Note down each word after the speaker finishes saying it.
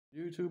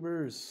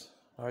YouTubers,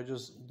 I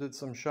just did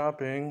some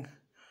shopping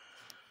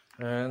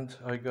and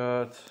I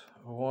got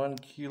 1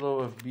 kilo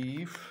of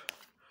beef.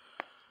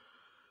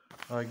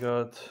 I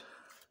got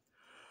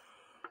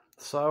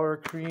sour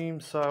cream,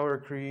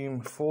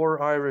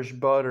 4 Irish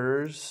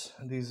butters.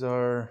 These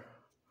are,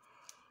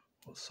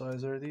 what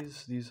size are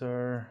these? These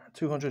are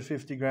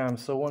 250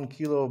 grams, so 1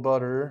 kilo of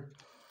butter.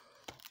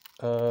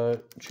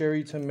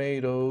 Cherry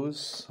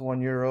tomatoes,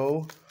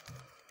 €1.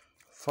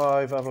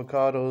 5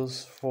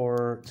 avocados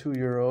for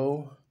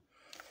 €2.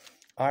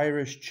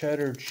 Irish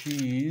cheddar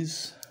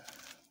cheese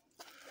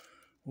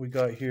we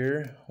got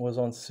here was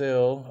on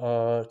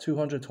sale,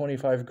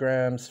 225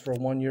 grams for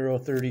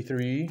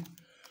 €1.33.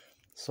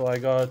 So I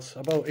got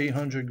about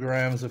 800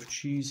 grams of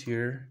cheese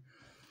here.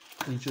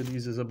 Each of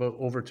these is about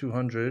over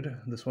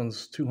 200. This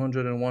one's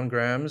 201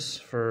 grams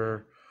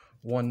for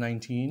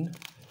 $1.19.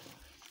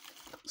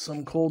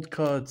 Some cold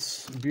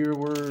cuts,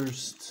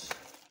 beerwurst,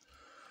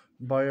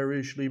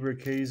 Bayerisch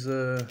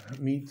Leberkäse,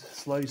 meat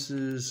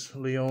slices,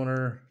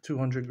 Leoner,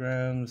 200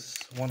 grams,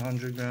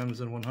 100 grams,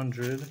 and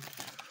 100.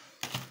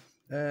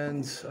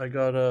 And I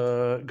got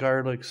a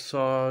garlic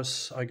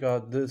sauce. I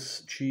got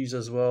this cheese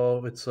as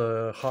well. It's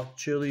a hot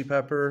chili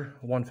pepper,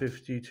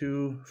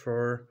 152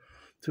 for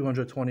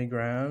 220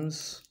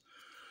 grams.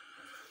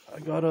 I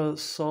got a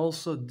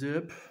salsa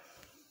dip,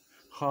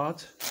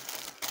 hot.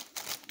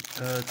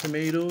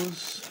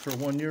 Tomatoes for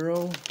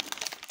 €1.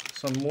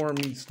 Some more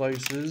meat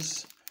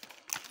slices.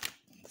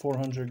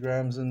 400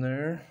 grams in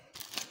there.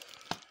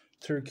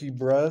 Turkey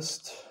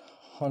breast,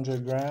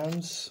 100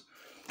 grams.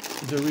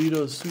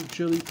 Doritos sweet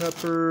chili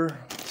pepper,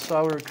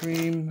 sour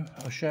cream,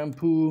 a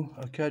shampoo,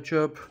 a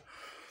ketchup.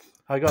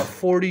 I got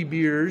 40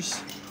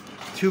 beers,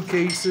 2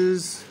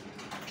 cases,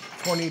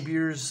 20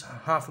 beers,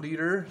 half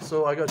liter.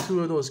 So I got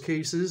 2 of those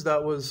cases.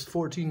 That was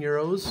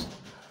 €14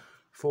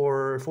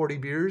 for 40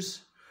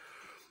 beers.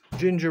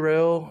 Ginger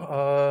ale,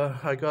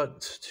 I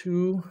got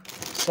 2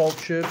 salt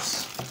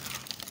chips.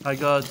 I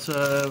got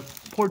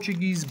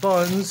Portuguese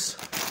buns,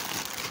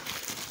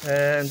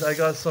 and I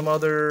got some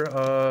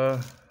other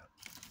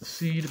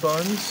seed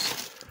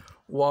buns,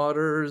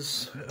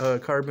 waters,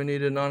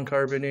 carbonated,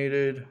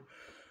 non-carbonated,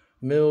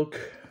 milk,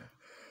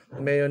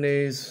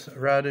 mayonnaise,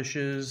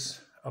 radishes,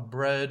 a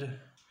bread,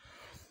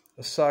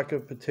 a sack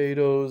of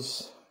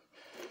potatoes,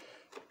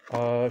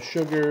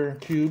 sugar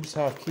cubes,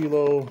 half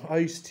kilo,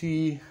 iced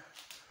tea,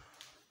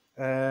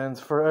 and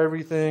for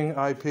everything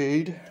I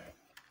paid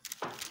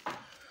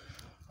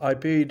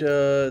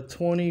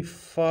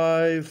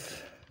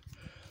 25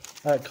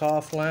 at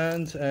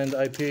Kaufland, and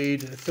I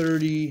paid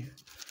 30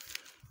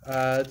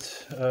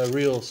 at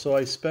Real. So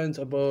I spent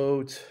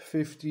about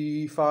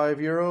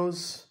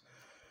 €55,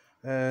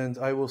 and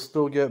I will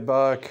still get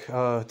back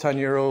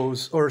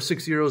 €10 or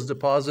 €6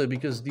 deposit,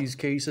 because these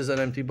cases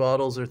and empty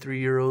bottles are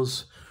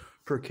 €3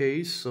 per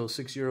case, so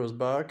 €6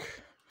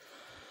 back.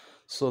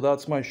 So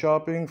that's my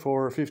shopping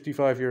for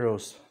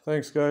 €55.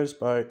 Thanks guys,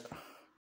 bye.